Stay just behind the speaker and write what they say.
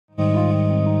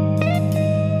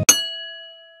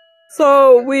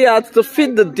So we are to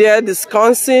feed the deer,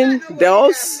 Wisconsin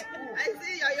Dells.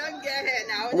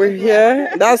 We're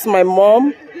here. That's my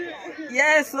mom.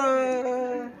 Yes,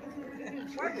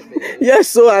 Yes,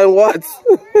 so and what?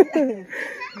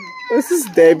 This is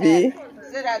Debbie.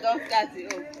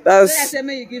 That's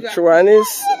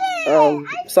Chouani's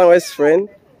Samwell's friend.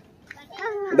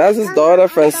 That's his daughter,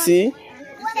 Francie.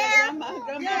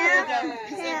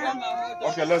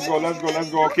 Okay, let's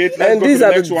go. Okay, and these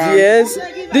are the deers.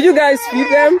 Did you guys feed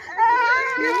them?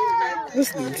 This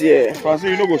is the deer. Francie,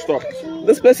 you know go stop.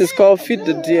 This place is called Feed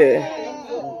the Deer.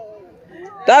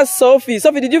 That's Sophie.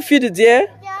 Sophie, did you feed the deer?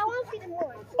 Yeah, I want to feed them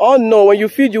more. Oh no, when you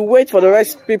feed, you wait for the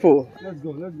rest people. Let's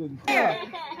go.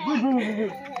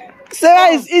 Sarah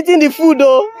is eating the food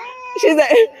though. She's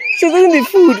eating the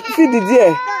food. Feed the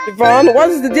deer. Yvonne, what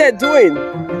is the deer doing?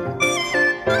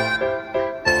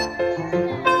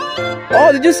 Oh,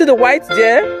 did you see the white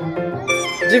deer?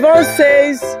 Yvonne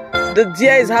says the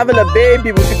deer is having a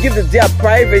baby. We should give the deer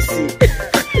privacy.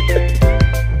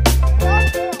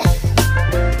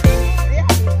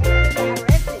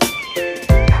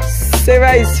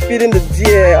 Sarah is feeding the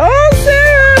deer. Oh,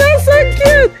 Sarah, that's so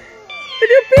cute. Did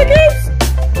you pick it?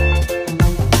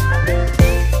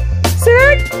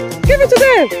 Sarah, give it to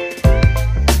them.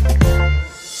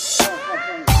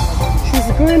 She's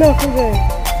going over there.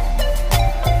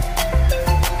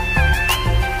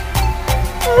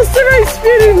 Oh, Sarah is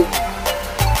feeding.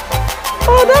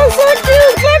 Oh, that's so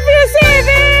cute. Clap for yourself.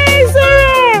 Hey,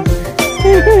 Sarah.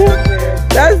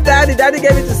 That's Daddy. Daddy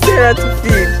gave it to Sarah to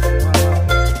feed.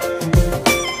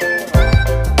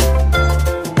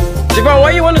 Javon,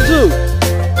 what you want to do?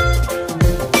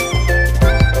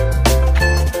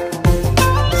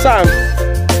 Sam.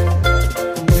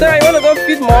 Sarah, you want to go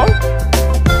feed more?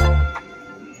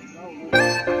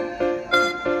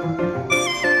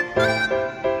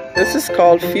 This is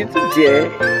called Feed the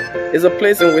Deer. It's a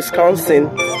place in Wisconsin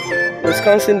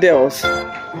Dells.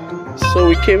 So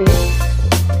we came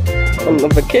on a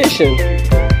vacation.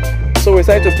 So we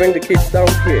decided to bring the kids down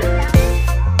here.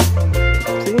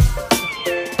 See?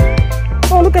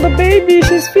 Oh, look at the baby.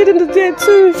 She's feeding the deer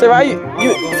too. Sarah,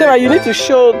 you need to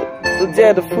show the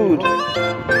deer the food.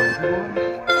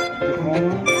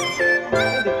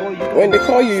 When they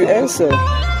call you, you answer.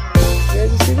 Yeah,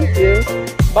 you see the deer?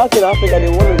 Back in Africa, they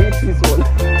want to eat this one.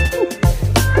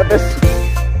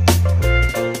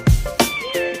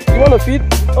 You want to feed?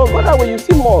 Oh, go that way, you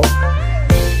see more.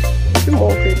 You see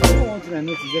more people.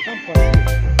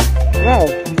 Wow.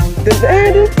 They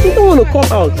don't want to come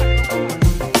out.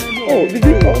 Oh, did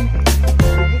you come?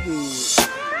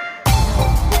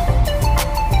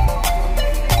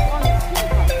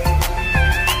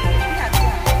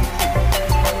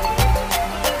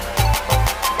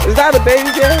 Is that a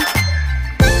baby there?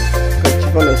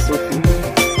 Yvonne and Sophie.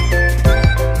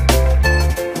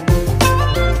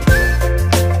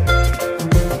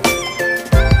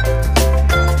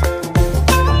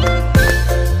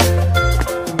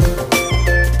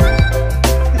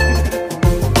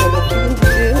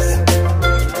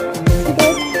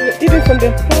 Eating from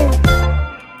their phone.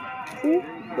 See?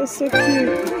 That's so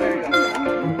cute.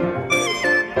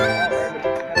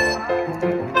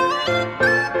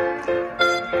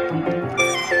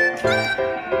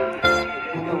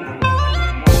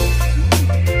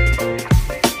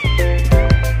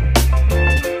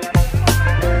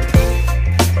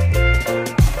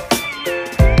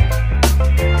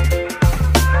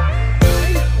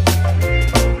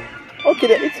 Okay,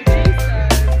 they're eating.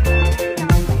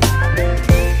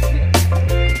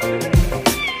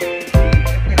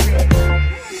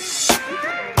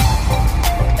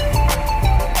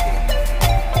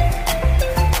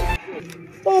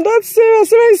 Oh, that's Sarah.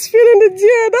 Sarah is feeding the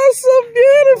deer. That's so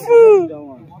beautiful.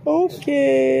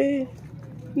 Okay.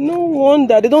 No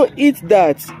wonder they don't eat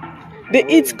that. They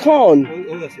eat corn.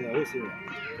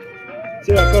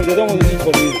 Sarah, come. They don't want to eat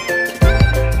from you.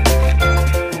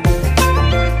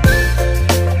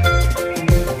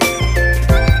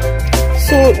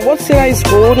 So what Sarah is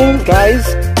holding, guys,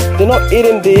 they're not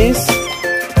eating this.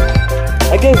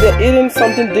 I guess they're eating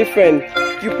something different.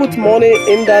 You put money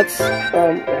in that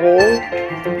hole,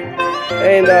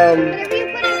 and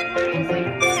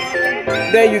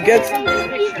then you get.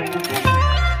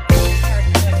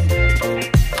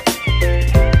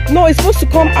 No, it's supposed to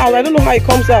come out. I don't know how it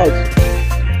comes out.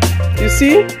 You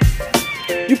see?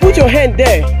 You put your hand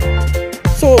there.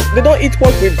 So they don't eat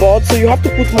what we bought. So you have to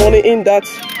put money in that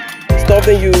stuff.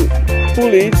 Then you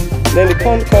pull it. Then the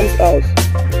corn comes out.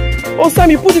 Oh, Sam,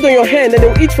 you put it on your hand, and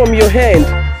they'll eat from your hand.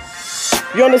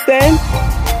 You understand?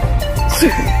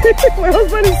 My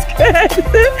husband is scared. He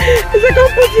said,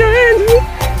 "Come put your hand.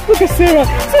 Put Look at Sarah.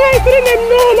 Sarah is telling them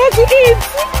no, not to eat.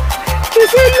 She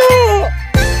said no.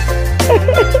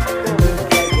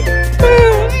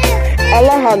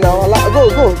 Allow her now.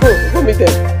 Go meet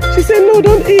them. She said no,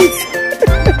 don't eat.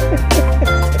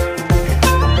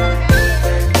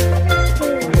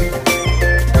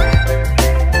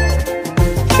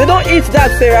 They don't eat that,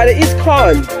 Sarah. They eat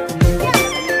corn.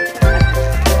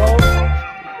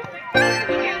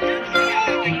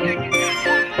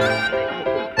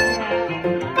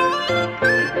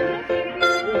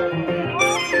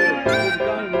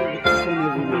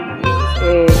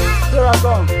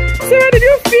 Sarah, did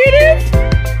you feed it?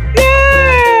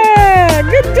 Yeah!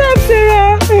 Good job,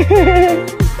 Sarah!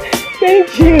 Thank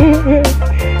you!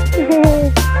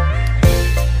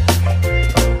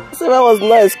 Sarah was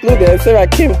not excluded. Sarah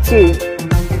came too.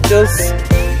 Just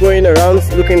going around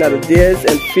looking at the deers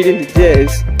and feeding the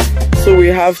deers. So we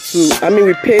have to,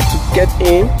 we paid to get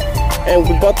in and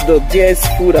we bought the deers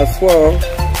food as well.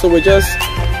 So we're just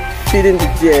feeding the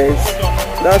deers.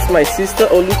 That's my sister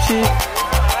Oluchi.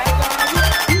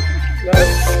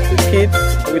 That's the kids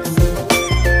with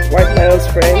White Lion's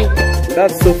friend.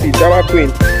 That's Sophie, Drama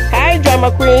Queen. Hi,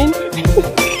 Drama Queen.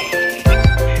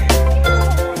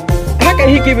 How can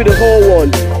he give you the whole one?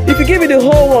 If you give you the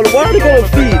whole one, what are they going to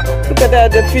feed? Look at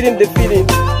that, they're feeding.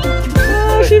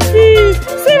 Oh, she feeds.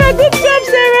 Sarah, good job,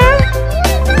 Sarah.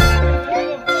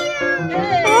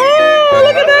 Oh,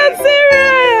 look at that,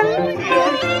 Sarah.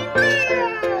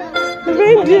 The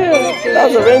reindeer.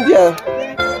 That's a reindeer.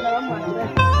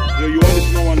 You want the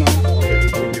small one now?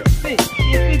 Okay,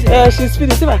 yeah, she's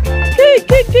feeding. Sarah, kick.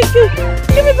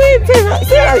 Give me the Sarah.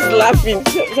 Sarah is laughing.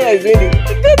 Sarah is doing it.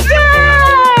 Good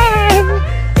job,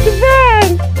 Javon.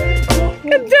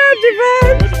 Good job,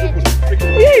 Javon.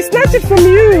 Yeah, he snatched it from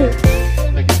you.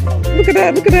 Look at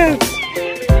that.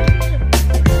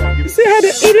 You see how they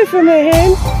eat it from her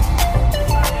hand?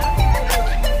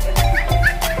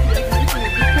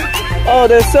 Oh,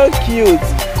 they're so cute.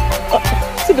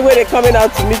 See the way they're coming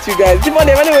out to meet you guys. Javon,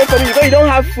 they're running away from you because you don't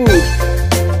have food.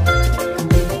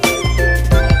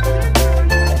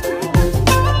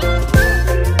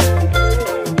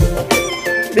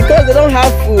 Because they don't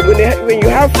have food. When you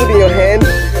have food in your hand.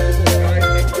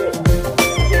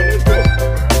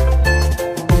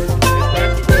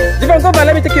 Javon, go back.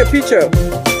 Let me take you a picture.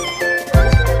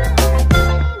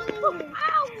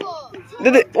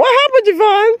 What happened,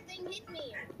 Javon?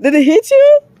 Did it hit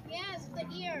you? Yes, the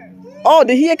ear. Oh,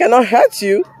 the ear cannot hurt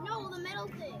you? No, the metal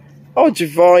thing. Oh,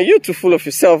 Javon, you're too full of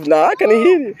yourself now. How can it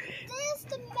hit you? There's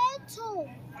the metal.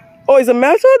 Oh, is a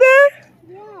metal there?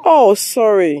 Yeah. Oh,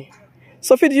 sorry.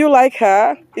 Sophie, do you like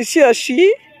her? Is she a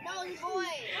she? No, it's a boy.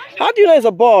 How do you know it's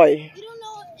a boy? You don't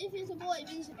know if it's a boy.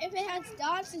 If it has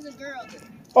dots, it's a girl.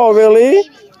 Oh, really?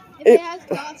 Baby. If it has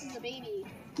dots, it's a baby.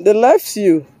 They left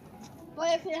you.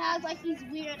 But if it has like these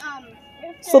weird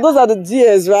So those are the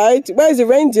deers, right? Where is the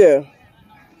reindeer?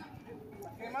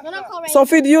 They're not called reindeer.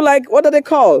 Sophie, do you like, what are they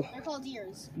called? They're called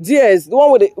deers. Deers. The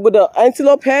one with the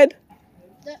antelope head?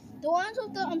 The ones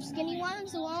with the skinny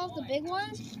ones, the ones with the big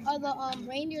ones, are the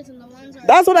reindeers, and the ones are...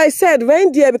 That's what I said,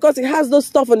 reindeer, because it has those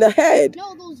stuff on the head.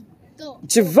 No, those...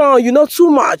 Javon, you know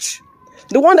too much.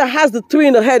 The one that has the three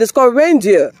in the head is called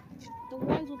reindeer. The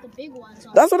ones with the big ones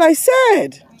are... That's what I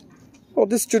said. Oh,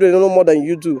 these children don't know more than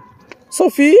you do.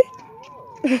 Sophie?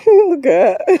 Look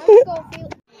at her.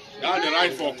 Now the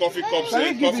right for coffee cups.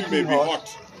 Coffee may be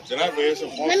hot. So now for some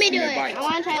hot. Let me do it. I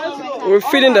want to try a little bit. We're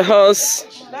feeding the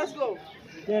horse. Let's go.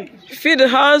 Feed the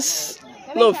horse.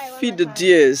 No, feed the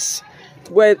deers.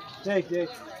 Where?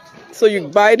 So you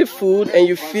buy the food and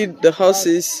you feed the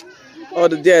horses or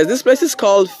the deers. This place is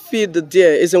called Feed the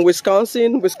Deer. It's in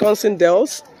Wisconsin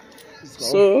Dells.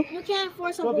 So You can't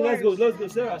force a Let's go,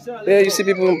 Sarah. there you see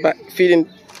people feeding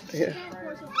here.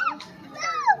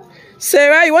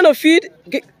 Sarah, you want to feed?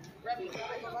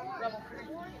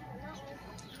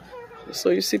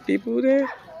 So you see people there?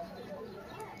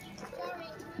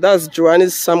 That's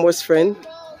Joanne's Samuel's friend.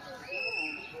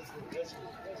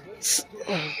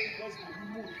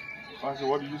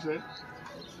 What did you say?